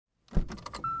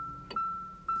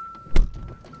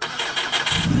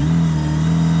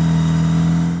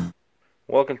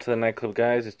Welcome to the Nightclub,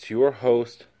 guys. It's your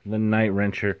host, the Night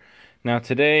Wrencher. Now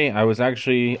today I was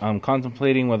actually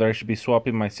contemplating whether I should be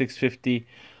swapping my 650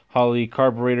 Holley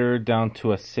carburetor down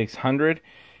to a 600,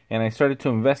 and I started to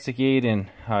investigate, and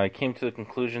I came to the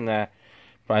conclusion that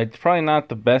it's probably not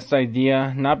the best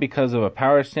idea, not because of a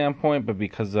power standpoint, but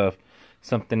because of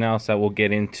something else that we'll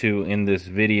get into in this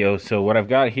video. So what I've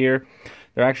got here,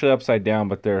 they're actually upside down,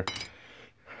 but they're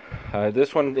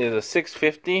this one is a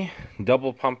 650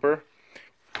 double pumper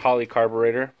Holley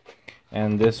carburetor,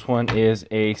 and this one is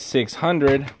a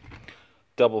 600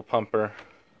 double pumper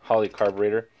Holley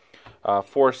carburetor.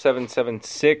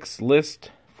 4776 list,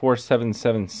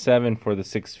 4777 for the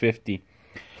 650.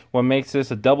 What makes this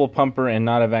a double pumper and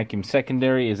not a vacuum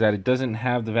secondary is that it doesn't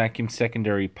have the vacuum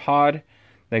secondary pod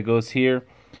that goes here,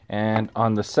 and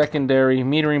on the secondary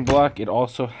metering block it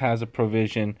also has a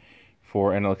provision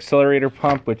for an accelerator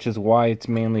pump, which is why it's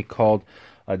mainly called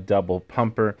a double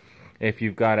pumper. If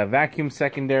you've got a vacuum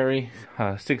secondary,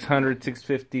 600,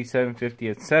 650, 750,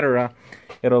 etc.,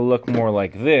 it'll look more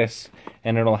like this,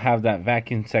 and it'll have that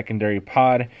vacuum secondary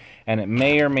pod, and it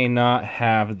may or may not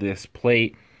have this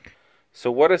plate. So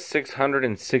what does 600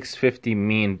 and 650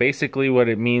 mean? Basically what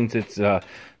it means, it's the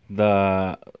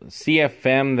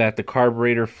CFM that the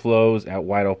carburetor flows at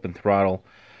wide open throttle.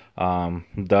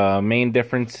 The main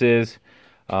differences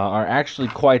are actually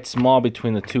quite small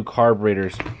between the two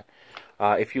carburetors.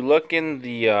 If you look in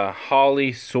the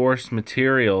Holley source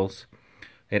materials,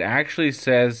 it actually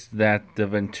says that the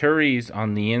venturis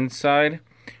on the inside,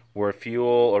 where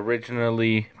fuel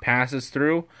originally passes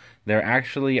through, they're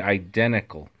actually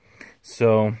identical.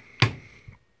 So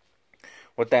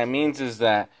what that means is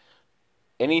that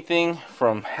anything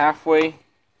from halfway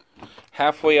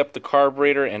up the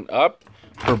carburetor and up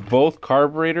for both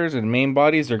carburetors and main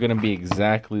bodies are going to be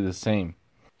exactly the same.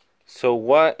 So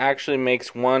what actually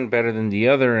makes one better than the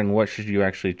other, and what should you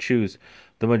actually choose?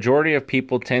 The majority of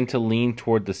people tend to lean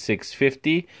toward the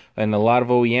 650, and a lot of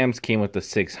OEMs came with the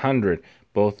 600,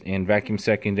 both in vacuum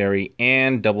secondary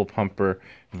and double pumper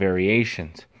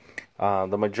variations.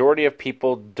 The majority of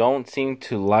people don't seem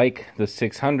to like the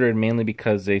 600, mainly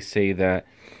because they say that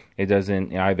it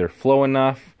doesn't either flow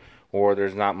enough or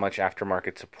there's not much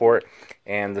aftermarket support.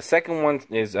 And the second one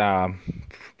is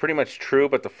pretty much true,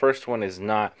 but the first one is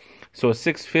not. So a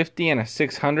 650 and a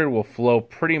 600 will flow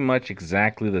pretty much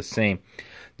exactly the same.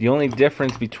 The only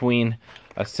difference between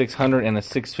a 600 and a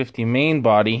 650 main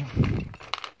body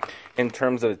in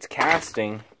terms of its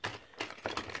casting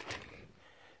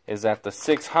is that the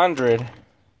 600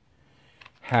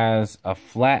 has a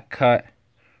flat cut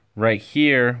right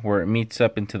here where it meets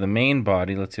up into the main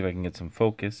body. Let's see if I can get some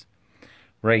focus.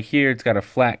 Right here it's got a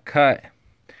flat cut,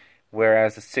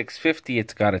 whereas the 650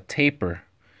 it's got a taper.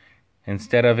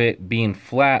 Instead of it being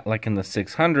flat like in the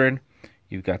 600,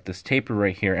 you've got this taper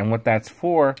right here. And what that's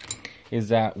for is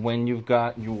that when you've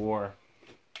got your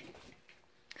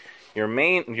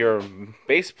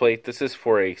base plate, this is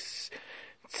for a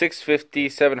 650,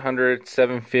 700,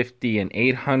 750, and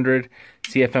 800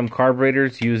 CFM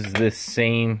carburetors use this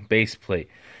same base plate.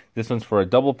 This one's for a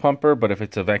double pumper, but if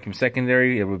it's a vacuum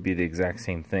secondary, it would be the exact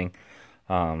same thing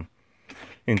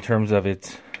in terms of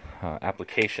its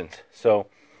applications. So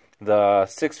the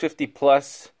 650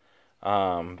 plus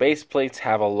base plates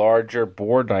have a larger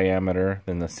bore diameter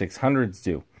than the 600s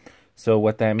do. So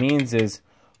what that means is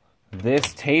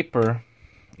this taper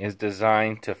is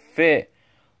designed to fit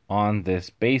on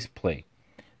this base plate.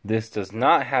 This does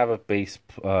not have a base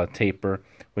taper,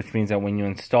 which means that when you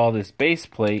install this base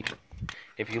plate,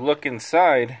 if you look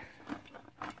inside,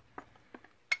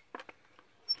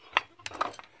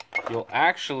 you'll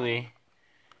actually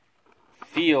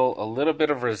feel a little bit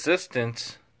of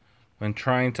resistance when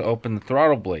trying to open the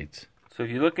throttle blades. So if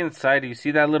you look inside, you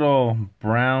see that little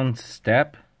brown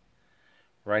step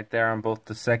right there on both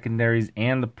the secondaries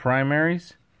and the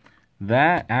primaries?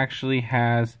 That actually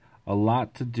has a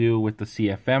lot to do with the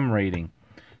CFM rating.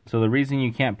 So the reason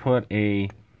you can't put a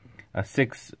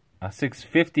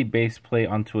 650 base plate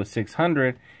onto a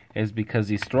 600 is because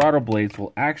these throttle blades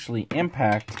will actually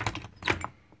impact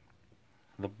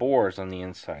the bores on the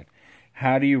inside.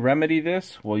 How do you remedy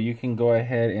this? Well, you can go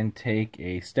ahead and take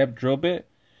a step drill bit.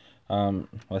 A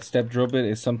step drill bit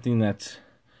is something that's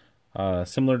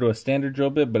similar to a standard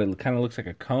drill bit, but it kind of looks like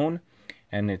a cone,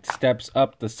 and it steps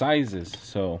up the sizes.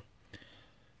 So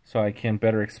I can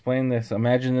better explain this.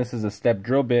 Imagine this is a step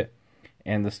drill bit,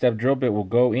 and the step drill bit will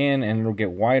go in and it'll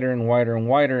get wider and wider and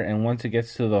wider, and once it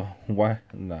gets to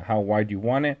how wide you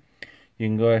want it, you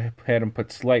can go ahead and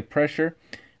put slight pressure,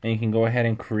 and you can go ahead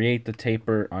and create the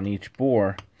taper on each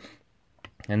bore,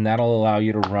 and that'll allow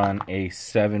you to run a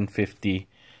 750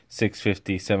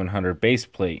 650, 700 base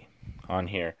plate on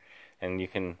here, and you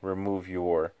can remove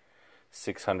your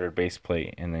 600 base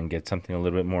plate and then get something a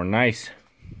little bit more nice.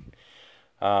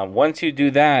 Once you do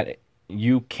that,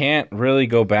 you can't really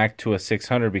go back to a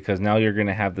 600 because now you're going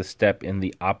to have the step in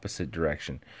the opposite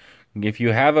direction. If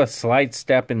you have a slight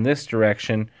step in this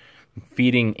direction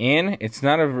feeding in, it's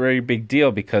not a very big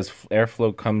deal because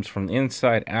airflow comes from the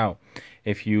inside out.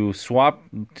 If you swap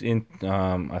in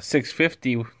a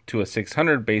 650 to a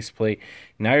 600 base plate,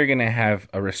 now you're going to have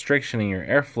a restriction in your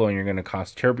airflow and you're going to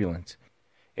cause turbulence.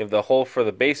 If the hole for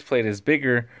the base plate is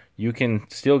bigger, you can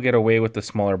still get away with the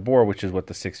smaller bore, which is what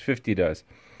the 650 does.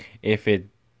 If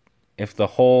the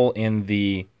hole in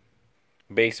the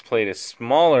base plate is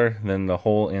smaller than the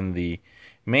hole in the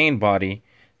main body,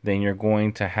 then you're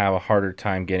going to have a harder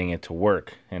time getting it to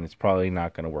work, and it's probably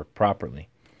not going to work properly.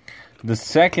 The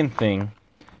second thing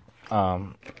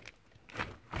that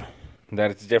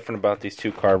is different about these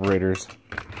two carburetors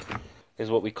is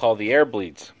what we call the air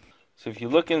bleeds. So if you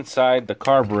look inside the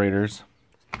carburetors,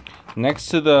 next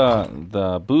to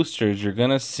the boosters, you're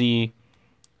going to see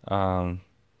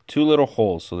two little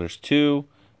holes. So there's two,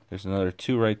 there's another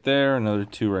two right there, another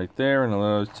two right there, and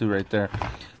another two right there.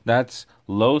 That's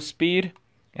low speed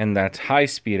and that's high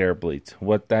speed air bleeds.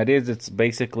 What that is, it's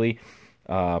basically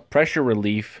pressure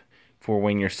relief for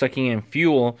when you're sucking in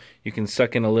fuel. You can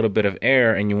suck in a little bit of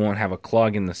air and you won't have a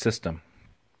clog in the system.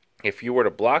 If you were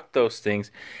to block those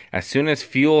things, as soon as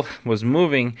fuel was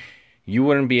moving, you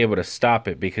wouldn't be able to stop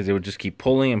it because it would just keep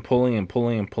pulling and pulling and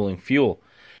pulling and pulling fuel.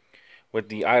 With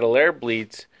the idle air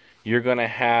bleeds, you're going to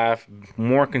have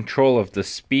more control of the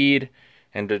speed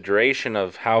and the duration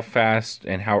of how fast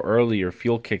and how early your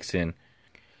fuel kicks in.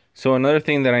 So another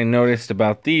thing that I noticed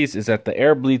about these is that the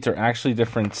air bleeds are actually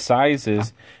different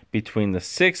sizes between the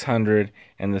 600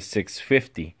 and the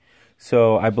 650.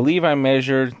 So I believe I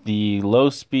measured the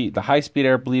high speed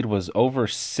air bleed was over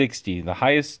 60. The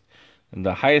highest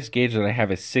gauge that I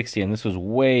have is 60, and this was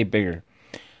way bigger.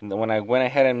 And when I went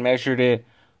ahead and measured it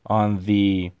on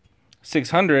the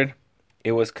 600,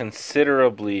 it was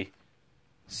considerably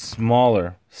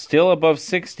smaller, still above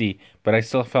 60, but I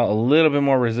still felt a little bit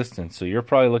more resistance. So you're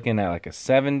probably looking at like a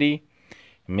 70,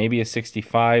 maybe a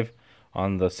 65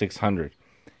 on the 600.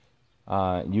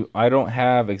 I don't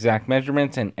have exact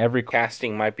measurements, and every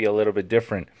casting might be a little bit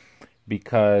different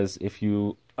because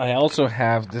I also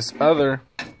have this other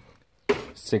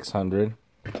 600.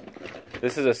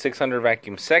 This is a 600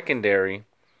 vacuum secondary,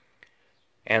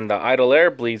 and the idle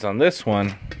air bleeds on this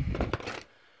one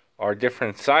are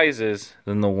different sizes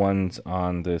than the ones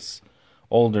on this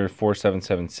older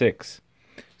 4776.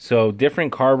 So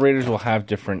different carburetors will have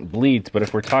different bleeds, but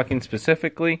if we're talking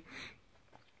specifically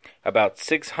about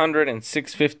 600 and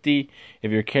 650,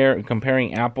 if you're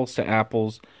comparing apples to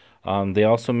apples, they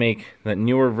also make that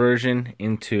newer version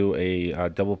into a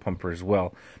double pumper as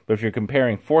well. But if you're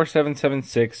comparing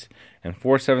 4776 and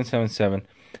 4777,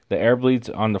 the air bleeds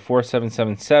on the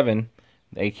 4777,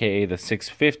 aka the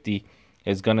 650,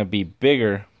 is going to be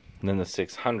bigger than the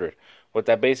 600. What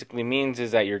that basically means is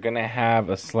that you're going to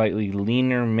have a slightly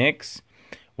leaner mix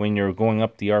when you're going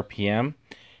up the RPM,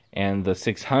 and the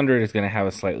 600 is going to have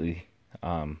a slightly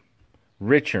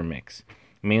richer mix,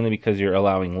 mainly because you're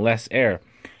allowing less air.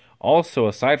 Also,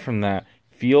 aside from that,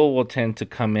 fuel will tend to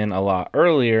come in a lot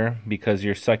earlier because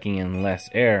you're sucking in less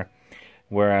air,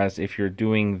 whereas if you're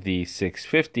doing the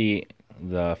 650,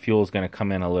 the fuel is going to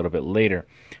come in a little bit later,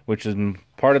 which is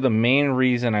part of the main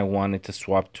reason I wanted to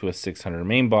swap to a 600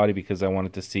 main body, because I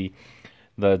wanted to see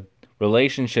the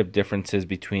relationship differences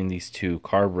between these two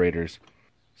carburetors.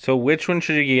 So which one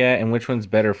should you get and which one's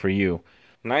better for you?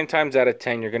 9 times out of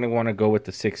 10, you're going to want to go with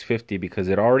the 650 because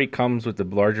it already comes with the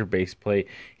larger base plate.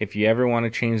 If you ever want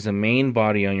to change the main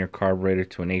body on your carburetor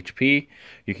to an HP,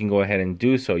 you can go ahead and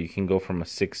do so. You can go from a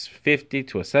 650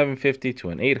 to a 750 to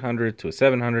an 800 to a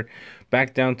 700,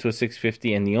 back down to a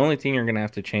 650, and the only thing you're going to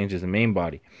have to change is the main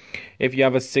body. If you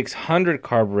have a 600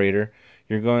 carburetor,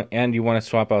 and you want to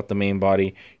swap out the main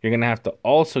body, you're going to have to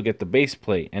also get the base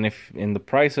plate. And if in the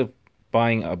price of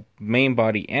buying a main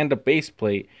body and a base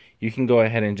plate, you can go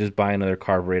ahead and just buy another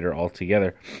carburetor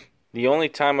altogether. The only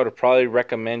time I would probably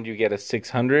recommend you get a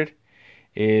 600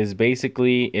 is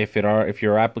basically if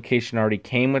your application already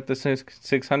came with the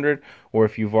 600, or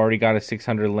if you've already got a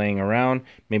 600 laying around,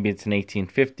 maybe it's an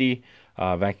 1850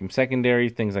 vacuum secondary,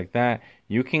 things like that.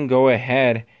 You can go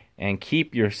ahead and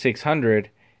keep your 600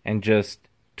 and just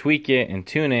tweak it and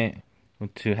tune it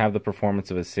to have the performance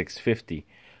of a 650.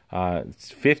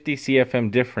 50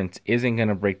 CFM difference isn't going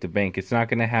to break the bank. It's not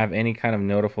going to have any kind of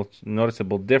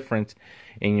noticeable difference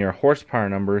in your horsepower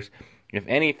numbers, If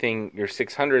anything, your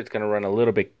 600 is going to run a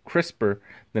little bit crisper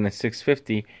than a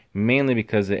 650, mainly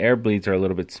because the air bleeds are a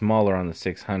little bit smaller on the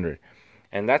 600.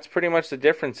 And that's pretty much the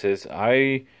differences.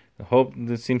 I hope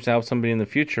this seems to help somebody in the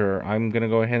future. I'm going to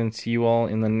go ahead and see you all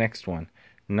in the next one.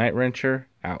 Night Wrencher,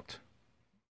 out.